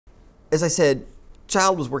as I said,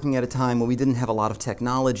 Child was working at a time when we didn't have a lot of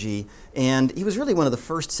technology, and he was really one of the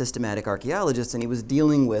first systematic archaeologists, and he was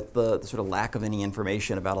dealing with the sort of lack of any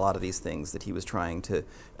information about a lot of these things that he was trying to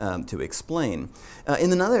explain.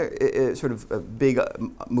 In another sort of big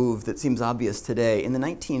move that seems obvious today, in the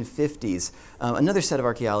 1950s, another set of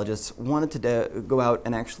archaeologists wanted to go out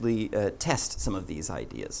and actually test some of these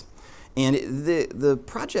ideas. And the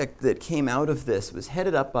project that came out of this was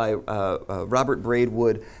headed up by Robert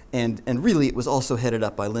Braidwood, and really it was also headed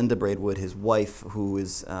up by Linda Braidwood, his wife, who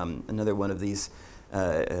is another one of these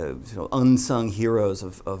unsung heroes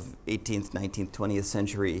of 18th, 19th, 20th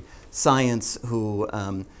century science, who,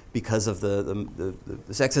 because of the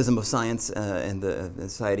sexism of science and the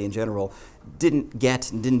society in general, didn't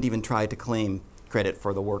get and didn't even try to claim credit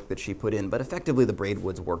for the work that she put in, but effectively the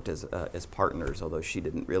Braidwoods worked as partners, although she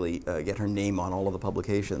didn't really get her name on all of the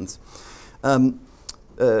publications.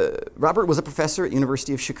 Robert was a professor at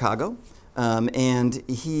University of Chicago, and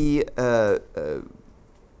he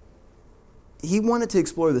wanted to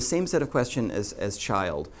explore the same set of questions as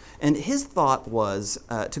Child. And his thought was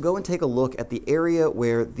to go and take a look at the area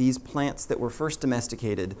where these plants that were first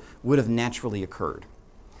domesticated would have naturally occurred.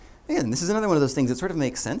 Again, this is another one of those things that sort of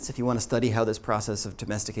makes sense. If you want to study how this process of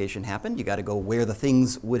domestication happened, you got to go where the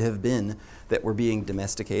things would have been that were being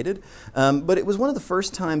domesticated. But it was one of the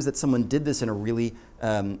first times that someone did this in a really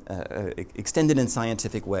extended and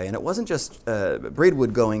scientific way. And it wasn't just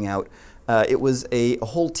Braidwood going out, it was a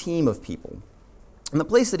whole team of people. And the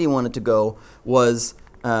place that he wanted to go was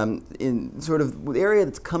in sort of the area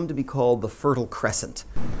that's come to be called the Fertile Crescent.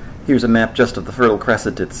 Here's a map just of the Fertile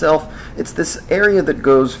Crescent itself. It's this area that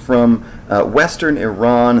goes from western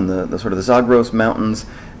Iran and the sort of the Zagros Mountains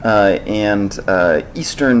and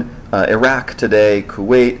eastern Iraq today,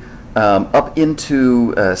 Kuwait, up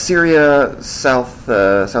into Syria,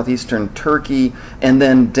 southeastern Turkey, and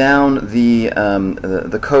then down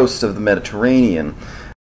the coast of the Mediterranean.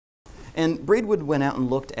 And Braidwood went out and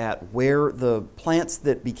looked at where the plants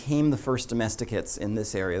that became the first domesticates in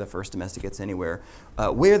this area, the first domesticates anywhere,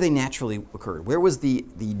 where they naturally occurred. Where was the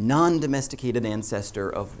non-domesticated ancestor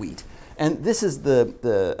of wheat? And this is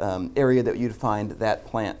the area that you'd find that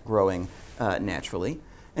plant growing naturally.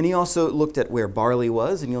 And he also looked at where barley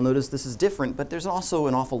was, and you'll notice this is different, but there's also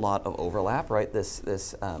an awful lot of overlap, right? The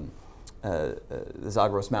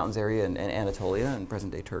Zagros Mountains area and Anatolia and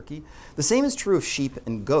present-day Turkey. The same is true of sheep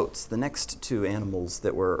and goats, the next two animals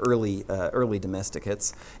that were early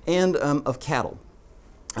domesticates, and of cattle.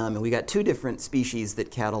 And we got two different species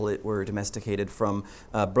that cattle that were domesticated from.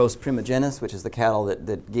 Bos primigenius, which is the cattle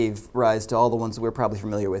that gave rise to all the ones that we're probably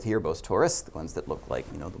familiar with here, Bos taurus, the ones that look like,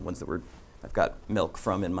 the ones that I've got milk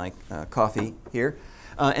from in my coffee here.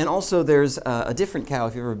 And also there's a different cow.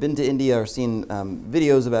 If you've ever been to India or seen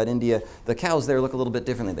videos about India, the cows there look a little bit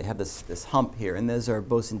differently. They have this hump here, and those are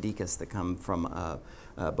Bos indicus that come from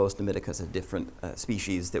Bos namidicus, a different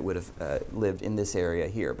species that would have lived in this area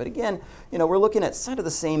here. But again, we're looking at sort of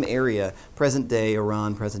the same area, present-day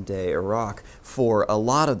Iran, present-day Iraq, for a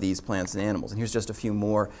lot of these plants and animals. And here's just a few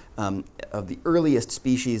more of the earliest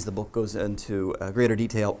species. The book goes into greater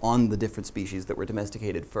detail on the different species that were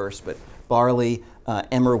domesticated first, but barley,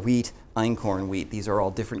 emmer wheat, einkorn wheat, these are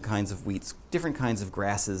all different kinds of wheats, different kinds of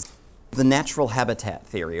grasses. The natural habitat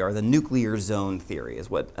theory, or the nuclear zone theory, is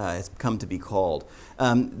what has come to be called.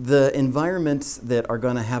 The environments that are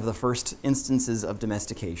going to have the first instances of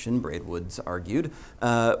domestication, Braidwood's argued,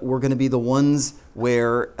 were going to be the ones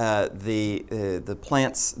where the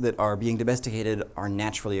plants that are being domesticated are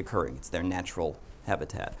naturally occurring. It's their natural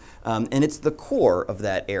habitat. And it's the core of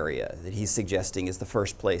that area that he's suggesting is the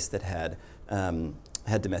first place that had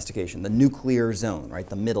domestication, the nuclear zone, right,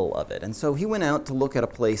 the middle of it. And so he went out to look at a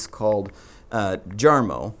place called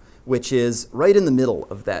Jarmo, which is right in the middle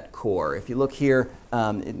of that core. If you look here,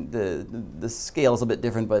 the scale is a bit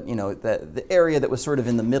different, but the area that was sort of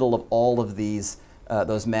in the middle of all of these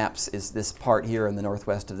those maps is this part here in the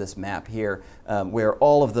northwest of this map here, where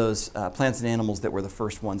all of those plants and animals that were the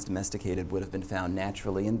first ones domesticated would have been found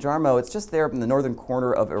naturally. In Jarmo, it's just there in the northern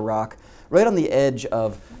corner of Iraq, right on the edge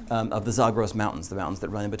of the Zagros Mountains, the mountains that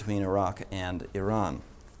run in between Iraq and Iran.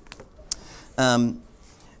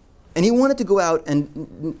 And he wanted to go out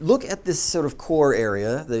and look at this sort of core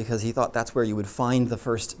area because he thought that's where you would find the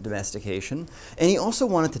first domestication. And he also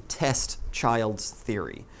wanted to test Child's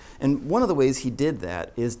theory. And one of the ways he did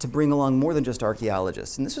that is to bring along more than just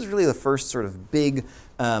archaeologists. And this was really the first sort of big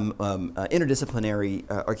interdisciplinary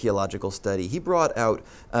archaeological study. He brought out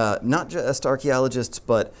not just archaeologists,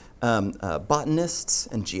 but botanists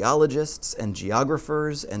and geologists and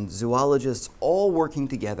geographers and zoologists all working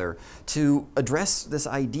together to address this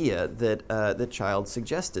idea that, that Childs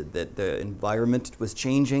suggested, that the environment was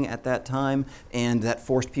changing at that time and that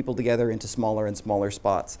forced people together into smaller and smaller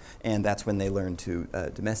spots, and that's when they learned to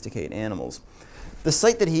domesticate animals. The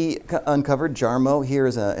site that he uncovered, Jarmo, here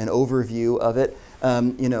is an overview of it.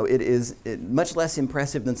 You know, it is much less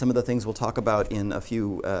impressive than some of the things we'll talk about in a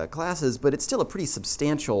few classes, but it's still a pretty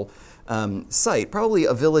substantial site, probably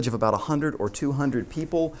a village of about 100 or 200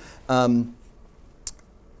 people. And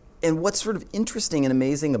what's sort of interesting and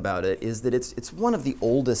amazing about it is that it's one of the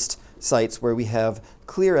oldest sites where we have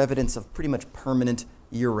clear evidence of pretty much permanent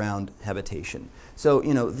year-round habitation. So,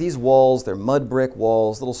 you know, these walls, they're mud brick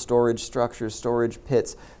walls, little storage structures, storage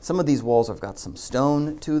pits. Some of these walls have got some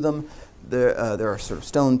stone to them. There are sort of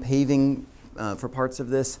stone paving for parts of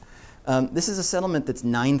this. This is a settlement that's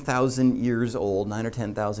 9,000 years old, 9 or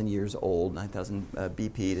 10,000 years old, 9,000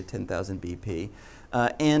 BP to 10,000 BP,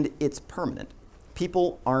 and it's permanent.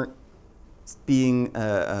 People aren't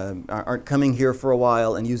aren't coming here for a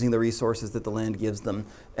while and using the resources that the land gives them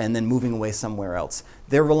and then moving away somewhere else.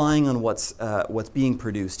 They're relying on what's being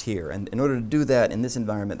produced here, and in order to do that in this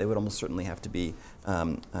environment, they would almost certainly have to be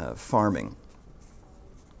farming.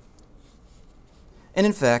 And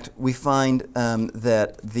in fact, we find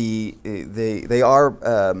that they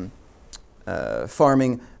are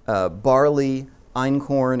farming barley,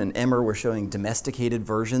 einkorn, and emmer. We're showing domesticated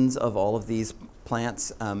versions of all of these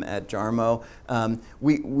plants at Jarmo.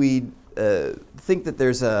 We think that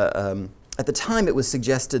there's at the time it was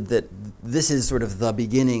suggested that this is sort of the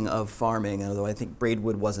beginning of farming, although I think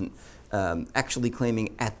Braidwood wasn't actually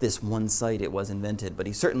claiming at this one site it was invented, but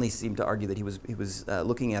he certainly seemed to argue that he was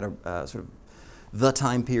looking at a sort of the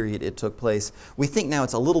time period it took place. We think now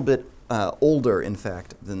it's a little bit older, in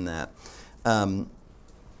fact, than that.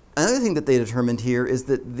 Another thing that they determined here is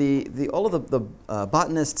that all of the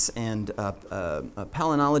botanists and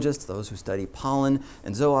palynologists, those who study pollen,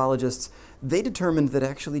 and zoologists, they determined that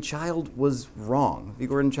actually Child was wrong. V.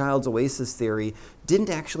 Gordon Child's oasis theory didn't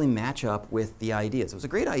actually match up with the ideas. It was a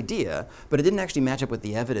great idea, but it didn't actually match up with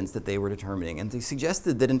the evidence that they were determining. And they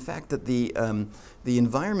suggested that, in fact, that the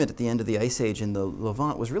environment at the end of the Ice Age in the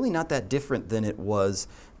Levant was really not that different than it was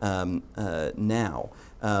now.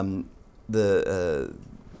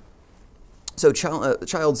 So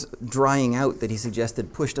Child's drying out that he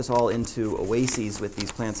suggested pushed us all into oases with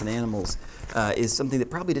these plants and animals is something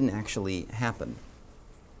that probably didn't actually happen.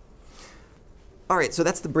 All right, so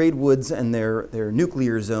that's the Braidwoods and their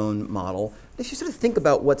nuclear zone model. If you sort of think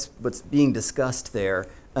about what's being discussed there,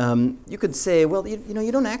 you could say, well, you know,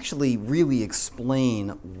 you don't actually really explain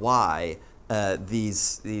why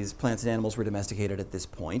these plants and animals were domesticated at this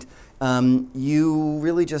point. You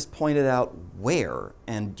really just pointed out where,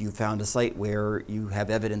 and you found a site where you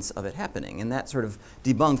have evidence of it happening. And that sort of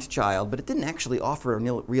debunked Child, but it didn't actually offer a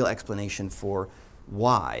real explanation for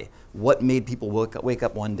why. What made people wake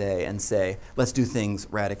up one day and say, let's do things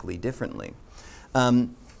radically differently.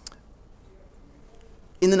 In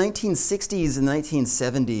the 1960s and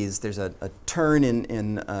 1970s, there's a turn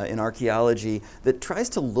in archaeology that tries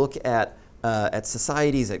to look at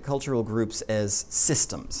societies, at cultural groups as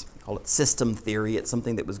systems. We call it system theory. It's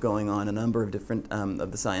something that was going on in a number of different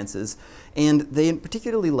of the sciences. And they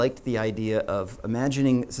particularly liked the idea of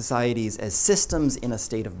imagining societies as systems in a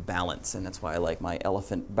state of balance. And that's why I like my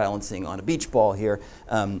elephant balancing on a beach ball here.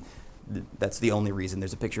 That's the only reason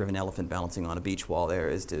there's a picture of an elephant balancing on a beach wall there,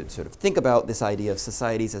 is to sort of think about this idea of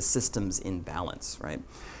societies as systems in balance, right?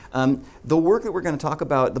 The work that we're going to talk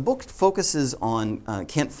about, the book focuses on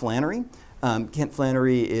Kent Flannery. Kent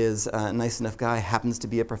Flannery is a nice enough guy, happens to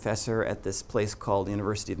be a professor at this place called the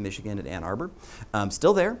University of Michigan at Ann Arbor.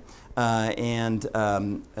 Still there.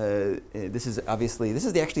 This is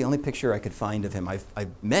the actually only picture I could find of him.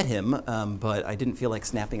 I've met him, but I didn't feel like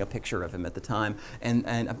snapping a picture of him at the time. And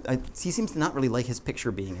he seems to not really like his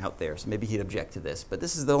picture being out there, so maybe he'd object to this. But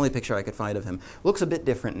this is the only picture I could find of him. Looks a bit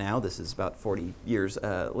different now. This is about 40 years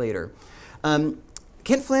later.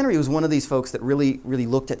 Kent Flannery was one of these folks that really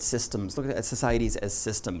looked at systems, looked at societies as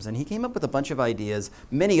systems, and he came up with a bunch of ideas.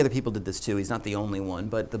 Many other people did this too. He's not the only one,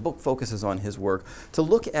 but the book focuses on his work to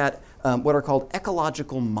look at what are called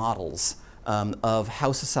ecological models of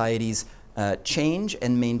how societies change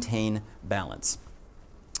and maintain balance.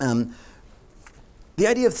 The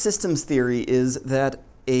idea of systems theory is that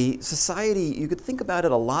a society, you could think about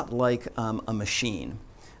it a lot like a machine.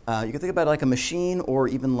 You could think about it like a machine or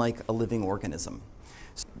even like a living organism.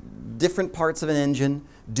 Different parts of an engine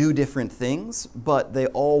do different things, but they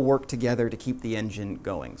all work together to keep the engine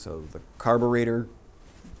going. So the carburetor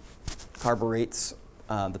carburates,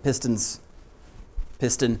 the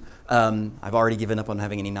piston. I've already given up on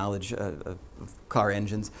having any knowledge of car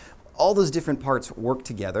engines. All those different parts work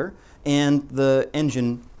together, and the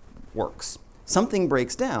engine works. Something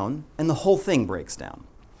breaks down, and the whole thing breaks down.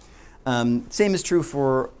 Same is true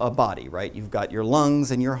for a body, right? You've got your lungs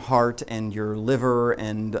and your heart and your liver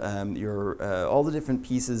and all the different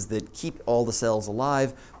pieces that keep all the cells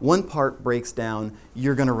alive. One part breaks down,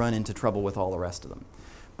 you're going to run into trouble with all the rest of them.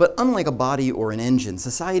 But unlike a body or an engine,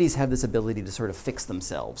 societies have this ability to sort of fix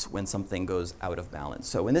themselves when something goes out of balance.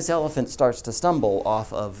 So when this elephant starts to stumble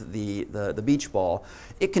off of the beach ball,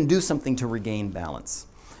 it can do something to regain balance.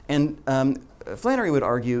 And Flannery would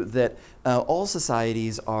argue that all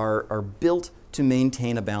societies are built to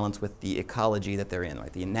maintain a balance with the ecology that they're in,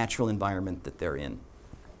 right? The natural environment that they're in.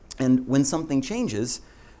 And when something changes,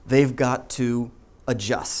 they've got to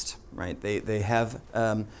adjust, right? They have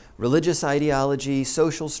religious ideology,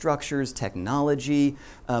 social structures, technology.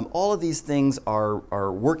 All of these things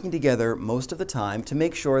are working together most of the time to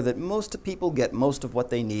make sure that most people get most of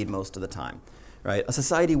what they need most of the time, right? A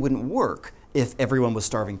society wouldn't work if everyone was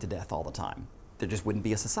starving to death all the time. There just wouldn't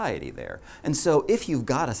be a society there. And so if you've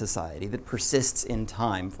got a society that persists in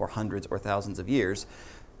time for hundreds or thousands of years,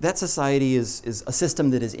 that society is a system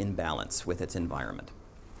that is in balance with its environment.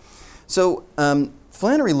 So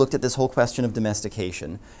Flannery looked at this whole question of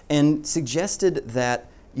domestication and suggested that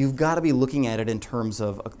you've got to be looking at it in terms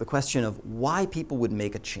of the question of why people would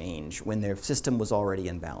make a change when their system was already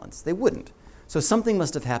in balance. They wouldn't. So something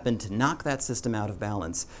must have happened to knock that system out of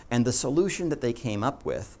balance, and the solution that they came up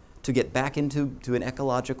with to get back into an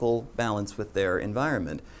ecological balance with their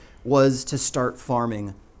environment was to start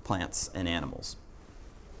farming plants and animals.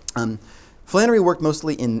 Flannery worked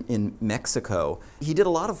mostly in Mexico. He did a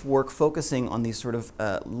lot of work focusing on these sort of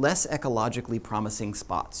less ecologically promising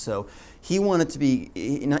spots. So he wanted to be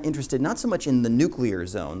interested not so much in the nuclear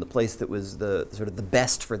zone, the place that was the sort of the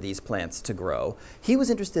best for these plants to grow. He was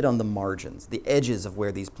interested on the margins, the edges of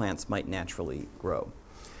where these plants might naturally grow.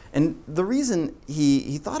 And the reason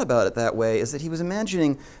he thought about it that way is that he was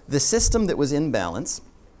imagining the system that was in balance,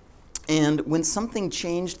 and when something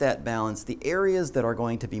changed that balance, the areas that are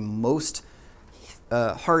going to be most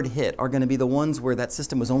hard hit are going to be the ones where that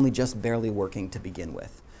system was only just barely working to begin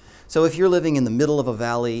with. So if you're living in the middle of a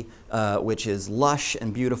valley, which is lush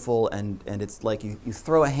and beautiful, and it's like you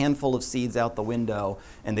throw a handful of seeds out the window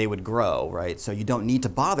and they would grow, right? So you don't need to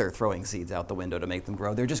bother throwing seeds out the window to make them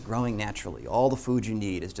grow. They're just growing naturally. All the food you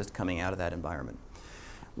need is just coming out of that environment.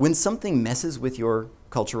 When something messes with your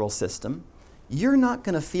cultural system, you're not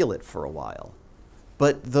going to feel it for a while.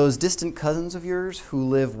 But those distant cousins of yours who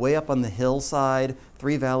live way up on the hillside,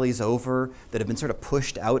 3 valleys over, that have been sort of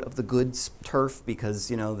pushed out of the good turf because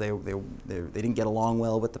they didn't get along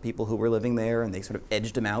well with the people who were living there, and they sort of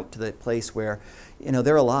edged them out to the place where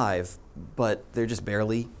they're alive, but they're just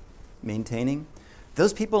barely maintaining.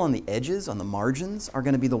 Those people on the edges, on the margins, are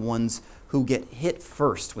going to be the ones who get hit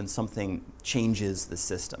first when something changes the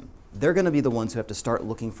system. They're going to be the ones who have to start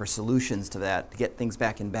looking for solutions to that to get things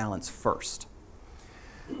back in balance first.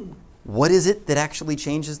 What is it that actually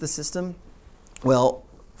changes the system? Well,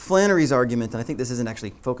 Flannery's argument, and I think this isn't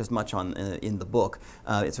actually focused much on in the book,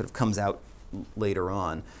 it sort of comes out later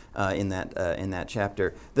on in that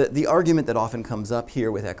chapter. The argument that often comes up here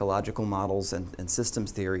with ecological models and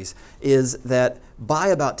systems theories is that by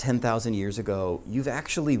about 10,000 years ago, you've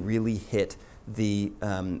actually really hit the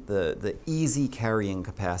easy carrying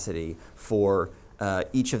capacity for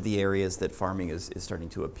each of the areas that farming is starting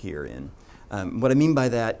to appear in. What I mean by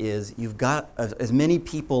that is you've got as many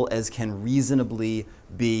people as can reasonably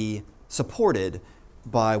be supported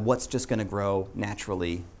by what's just going to grow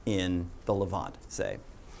naturally in the Levant, say.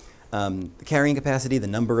 The carrying capacity, the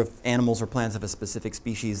number of animals or plants of a specific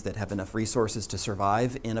species that have enough resources to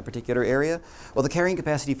survive in a particular area. Well, the carrying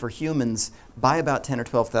capacity for humans by about 10 or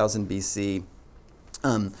 12,000 BC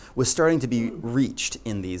was starting to be reached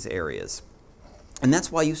in these areas. And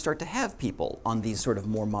that's why you start to have people on these sort of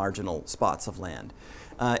more marginal spots of land.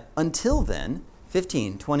 Until then,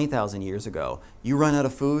 15, 20,000 years ago, you run out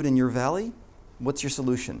of food in your valley, what's your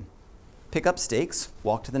solution? Pick up stakes,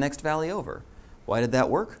 walk to the next valley over. Why did that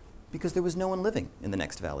work? Because there was no one living in the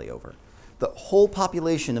next valley over. The whole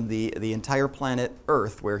population of the entire planet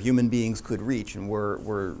Earth, where human beings could reach and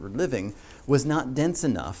were living, was not dense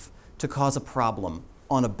enough to cause a problem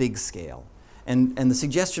on a big scale. And the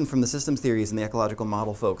suggestion from the systems theories and the ecological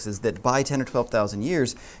model folks is that by 10 or 12,000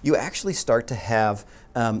 years, you actually start to have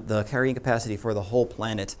the carrying capacity for the whole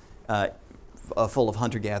planet full of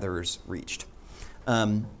hunter-gatherers reached.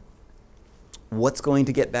 What's going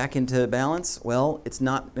to get back into balance? Well, it's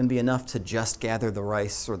not going to be enough to just gather the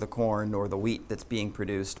rice or the corn or the wheat that's being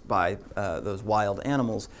produced by those wild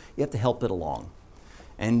animals. You have to help it along.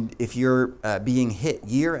 And if you're being hit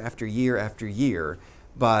year after year after year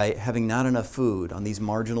by having not enough food on these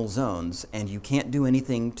marginal zones, and you can't do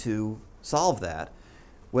anything to solve that,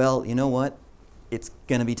 well, you know what? It's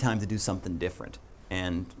going to be time to do something different.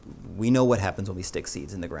 And we know what happens when we stick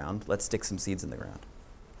seeds in the ground. Let's stick some seeds in the ground.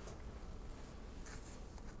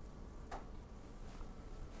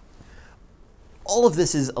 All of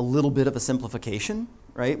this is a little bit of a simplification,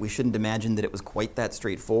 right? We shouldn't imagine that it was quite that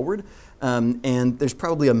straightforward. And there's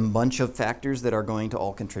probably a bunch of factors that are going to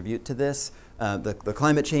all contribute to this. The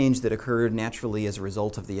climate change that occurred naturally as a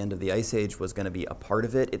result of the end of the Ice Age was going to be a part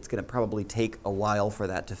of it. It's going to probably take a while for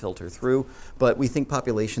that to filter through. But we think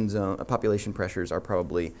population pressures are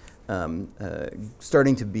probably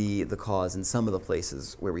starting to be the cause in some of the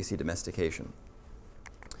places where we see domestication.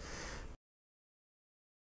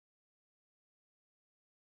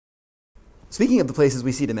 Speaking of the places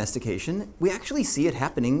we see domestication, we actually see it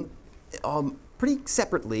happening pretty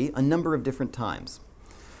separately a number of different times.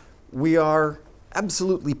 We are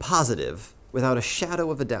absolutely positive, without a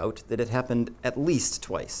shadow of a doubt, that it happened at least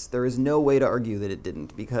twice. There is no way to argue that it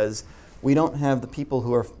didn't, because we don't have the people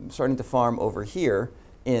who are starting to farm over here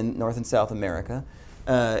in North and South America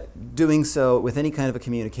doing so with any kind of a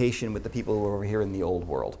communication with the people who are over here in the Old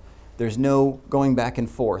World. There's no going back and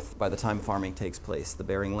forth by the time farming takes place. The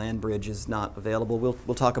Bering Land Bridge is not available.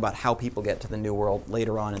 We'll talk about how people get to the New World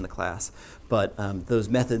later on in the class, but those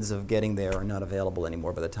methods of getting there are not available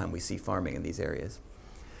anymore by the time we see farming in these areas.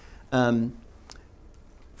 Farming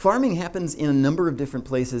happens in a number of different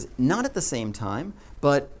places, not at the same time,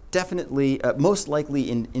 but definitely, most likely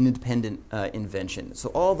in independent invention. So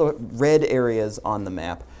all the red areas on the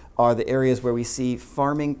map are the areas where we see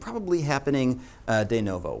farming probably happening de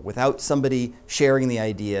novo, without somebody sharing the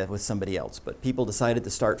idea with somebody else. But people decided to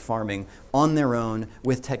start farming on their own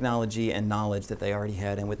with technology and knowledge that they already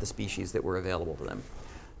had and with the species that were available to them.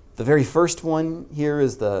 The very first one here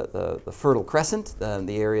is the Fertile Crescent,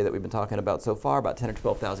 the area that we've been talking about so far, about 10 or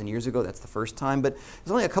 12,000 years ago. That's the first time. But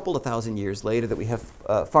it's only a couple of thousand years later that we have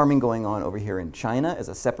farming going on over here in China as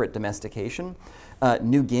a separate domestication.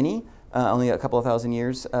 New Guinea, only a couple of thousand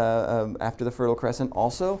years after the Fertile Crescent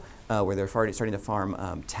also, where they're starting to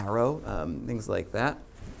farm taro, things like that.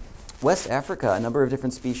 West Africa, a number of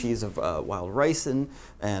different species of wild rice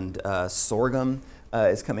and sorghum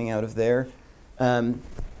is coming out of there.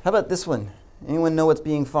 How about this one? Anyone know what's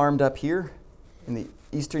being farmed up here in the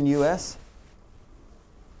eastern U.S.?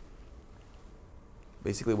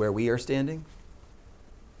 Basically where we are standing.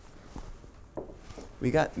 We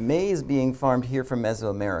got maize being farmed here from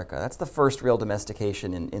Mesoamerica. That's the first real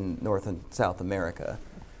domestication in North and South America.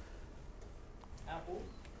 Apples?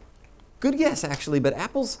 Good guess, actually, but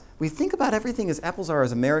apples, we think about everything as apples are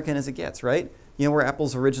as American as it gets, right? You know where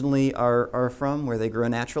apples originally are from, where they grow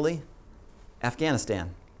naturally?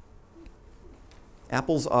 Afghanistan.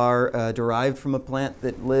 Apples are derived from a plant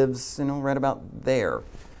that lives, right about there.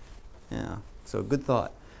 Yeah, so good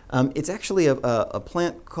thought. It's actually a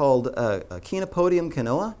plant called Chenopodium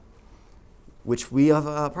quinoa, which we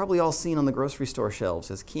have probably all seen on the grocery store shelves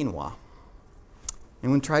as quinoa.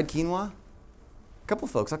 Anyone tried quinoa? A couple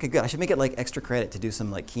folks. Okay, good. I should make it like extra credit to do some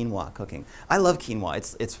like quinoa cooking. I love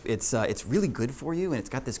quinoa. It's really good for you, and it's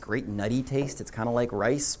got this great nutty taste. It's kind of like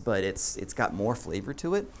rice, but it's got more flavor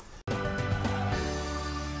to it.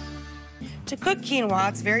 To cook quinoa,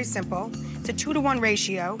 it's very simple. It's a 2-to-1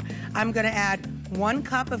 ratio. I'm going to add 1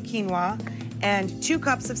 cup of quinoa and 2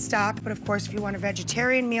 cups of stock, but of course if you want a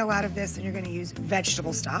vegetarian meal out of this, then you're going to use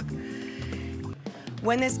vegetable stock.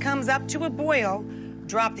 When this comes up to a boil,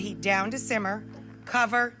 drop the heat down to simmer,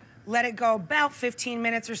 cover, let it go about 15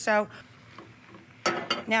 minutes or so.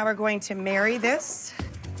 Now we're going to marry this.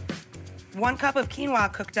 1 cup of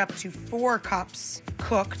quinoa cooked up to 4 cups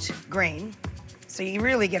cooked grain. So you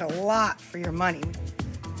really get a lot for your money.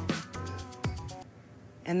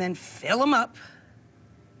 And then fill them up.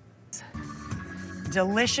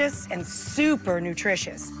 Delicious and super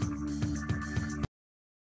nutritious.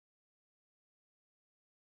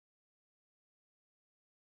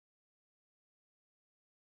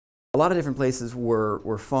 A lot of different places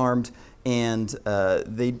were farmed, and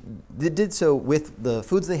they did so with the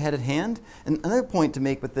foods they had at hand. And another point to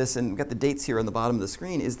make with this, and we've got the dates here on the bottom of the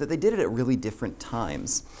screen, is that they did it at really different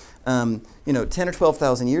times. You know, 10 or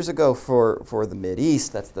 12,000 years ago for the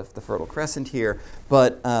Mideast, that's the Fertile Crescent here,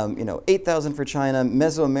 but you know, 8,000 for China,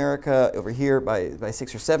 Mesoamerica over here by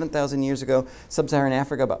 6 or 7,000 years ago, Sub-Saharan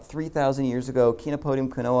Africa about 3,000 years ago, Chenopodium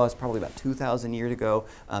quinoa is probably about 2,000 years ago,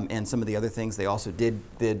 and some of the other things. They also did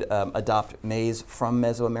adopt maize from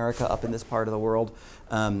Mesoamerica up in this part of the world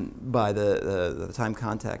by the time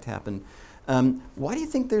contact happened. Why do you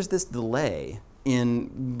think there's this delay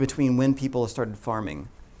in between when people started farming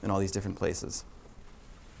in all these different places?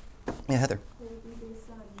 Yeah, Heather.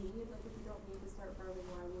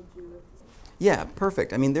 Yeah,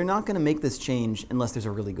 perfect. I mean, they're not going to make this change unless there's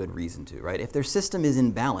a really good reason to, right? If their system is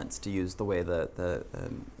in balance, to use the way the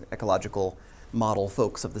ecological model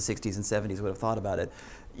folks of the 60s and 70s would have thought about it,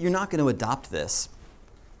 you're not going to adopt this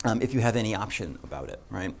if you have any option about it,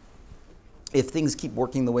 right? If things keep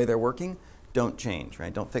working the way they're working, don't change,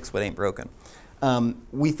 right? Don't fix what ain't broken.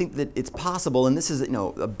 We think that it's possible, and this is, you know,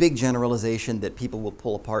 a big generalization that people will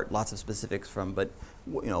pull apart lots of specifics from, but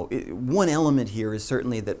you know, one element here is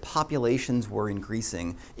certainly that populations were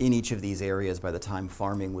increasing in each of these areas by the time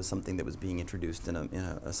farming was something that was being introduced in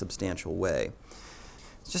a substantial way.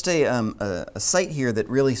 It's just a site here that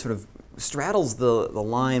really sort of straddles the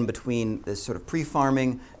line between this sort of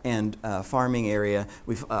pre-farming and farming area.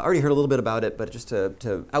 We've already heard a little bit about it, but just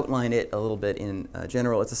to outline it a little bit in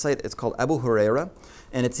general, it's a site, it's called Abu Hureyra,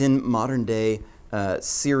 and it's in modern-day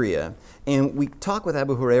Syria. And we talk with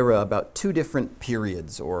Abu Hureyra about two different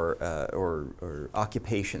periods or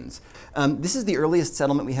occupations. This is the earliest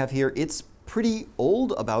settlement we have here. It's pretty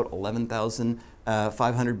old, about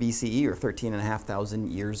 11,500 BCE or 13,500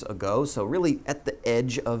 years ago. So really at the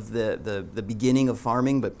edge of the beginning of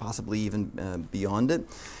farming, but possibly even beyond it.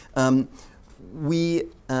 We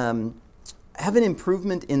have an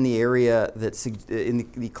improvement in the area that's in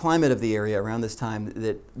the climate of the area around this time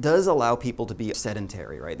that does allow people to be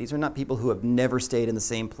sedentary, right? These are not people who have never stayed in the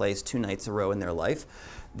same place 2 nights a row in their life.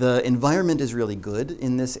 The environment is really good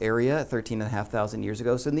in this area 13,500 years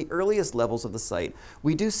ago. So in the earliest levels of the site,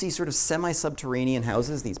 we do see sort of semi-subterranean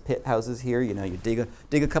houses, these pit houses here. You know, you dig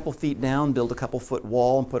a couple feet down, build a couple foot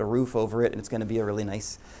wall, and put a roof over it, and it's going to be a really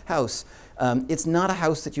nice house. It's not a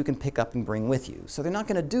house that you can pick up and bring with you. So they're not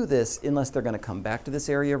going to do this unless they're going to come back to this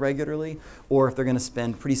area regularly, or if they're going to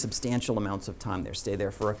spend pretty substantial amounts of time there, stay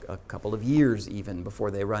there for a couple of years even before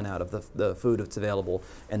they run out of the food that's available,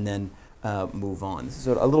 and then move on. This is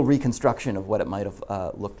sort of a little reconstruction of what it might have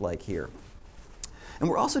looked like here. And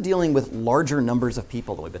we're also dealing with larger numbers of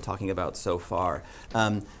people that we've been talking about so far,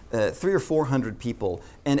 300 or 400 people.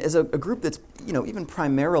 And as a group that's, you know, even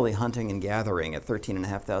primarily hunting and gathering at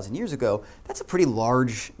 13,500 years ago, that's a pretty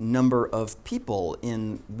large number of people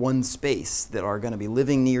in one space that are going to be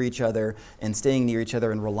living near each other and staying near each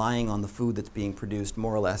other and relying on the food that's being produced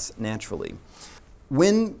more or less naturally.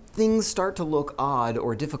 When things start to look odd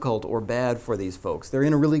or difficult or bad for these folks, they're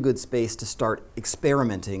in a really good space to start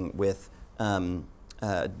experimenting with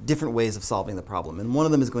different ways of solving the problem. And one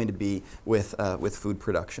of them is going to be with food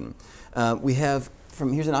production. We have,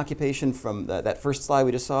 here's an occupation from that first slide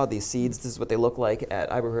we just saw, these seeds. This is what they look like at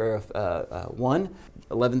Abu Hureyra 1,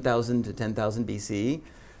 11,000 to 10,000 BCE.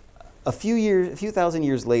 A few thousand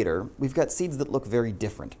years later, we've got seeds that look very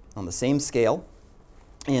different on the same scale,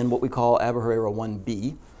 and what we call Abu Hureyra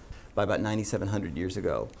 1b by about 9,700 years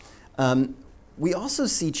ago. We also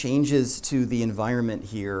see changes to the environment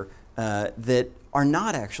here that are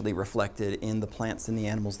not actually reflected in the plants and the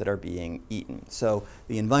animals that are being eaten. So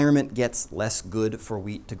the environment gets less good for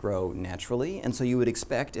wheat to grow naturally, and so you would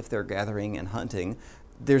expect if they're gathering and hunting,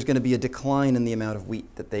 there's going to be a decline in the amount of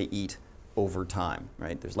wheat that they eat over time,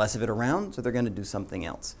 right? There's less of it around, so they're going to do something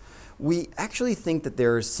else. We actually think that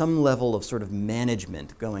there's some level of sort of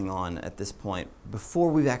management going on at this point before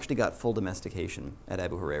we've actually got full domestication at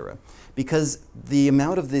Abu Hureyra, because the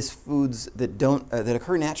amount of these foods that that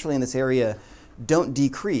occur naturally in this area don't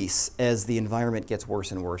decrease as the environment gets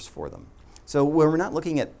worse and worse for them. So when we're not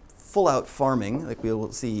looking at full-out farming, like we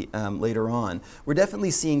will see later on, we're definitely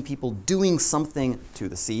seeing people doing something to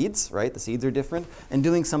the seeds, right? The seeds are different, and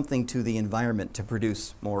doing something to the environment to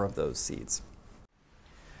produce more of those seeds.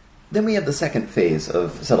 Then we have the second phase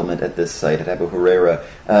of settlement at this site at Abu Hureyra.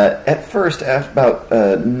 At first, at about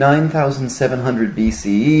 9,700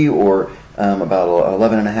 BCE, or about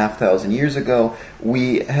 11,500 years ago,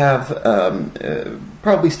 we have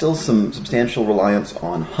probably still some substantial reliance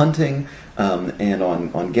on hunting and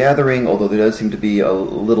on gathering, although there does seem to be a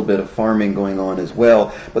little bit of farming going on as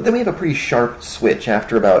well. But then we have a pretty sharp switch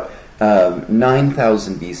after about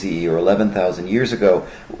 9,000 BCE or 11,000 years ago.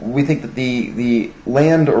 We think that the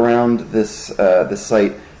land around this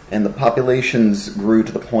site and the populations grew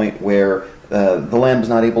to the point where the land was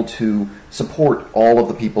not able to support all of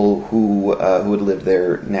the people who had lived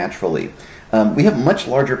there naturally. We have much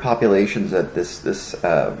larger populations at this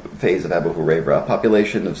phase of Abu Hureyra, a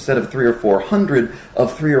population instead of 300 or 400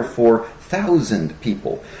 of 3,000 or 4,000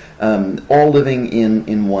 people, all living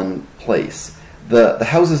in one place. The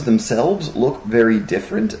houses themselves look very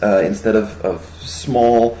different. Instead of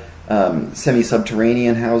small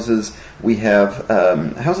semi-subterranean houses, we have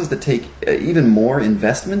houses that take even more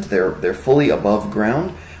investment. They're fully above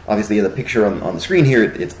ground. Obviously, the picture on the screen here,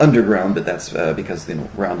 it's underground, but that's because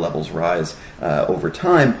ground levels rise over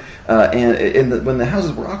time. When the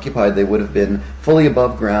houses were occupied, they would have been fully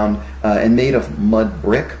above ground and made of mud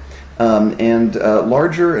brick. And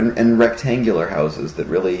larger and rectangular houses that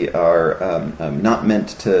really are not meant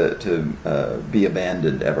to be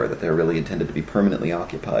abandoned ever, that they're really intended to be permanently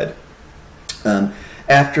occupied.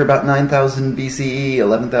 After about 9,000 BCE,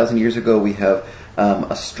 11,000 years ago, we have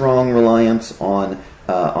a strong reliance on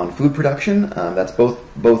food production. That's both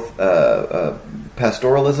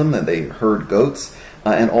pastoralism, and they herd goats,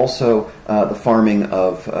 and also the farming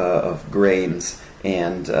of grains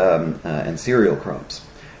and cereal crops.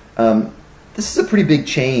 This is a pretty big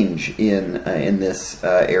change in this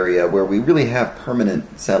area where we really have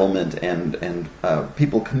permanent settlement and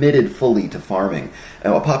people committed fully to farming.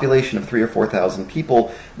 A population of 3,000 or 4,000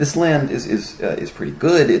 people. This land is pretty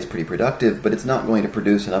good. It's pretty productive, but it's not going to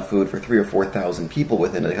produce enough food for 3,000 or 4,000 people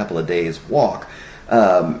within a couple of days' walk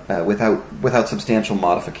without substantial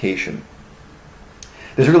modification.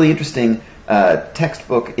 There's a really interesting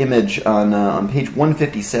textbook image on page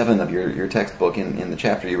 157 of your textbook in the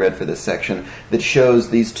chapter you read for this section that shows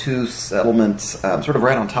these two settlements sort of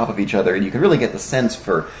right on top of each other, and you can really get the sense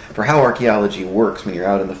for how archaeology works when you're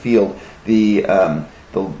out in the field. In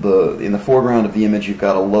the foreground of the image, you've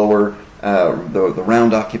got a lower the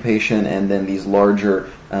round occupation, and then these larger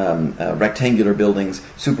rectangular buildings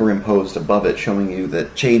superimposed above it, showing you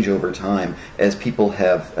that change over time as people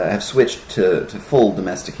have switched to full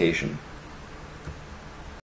domestication.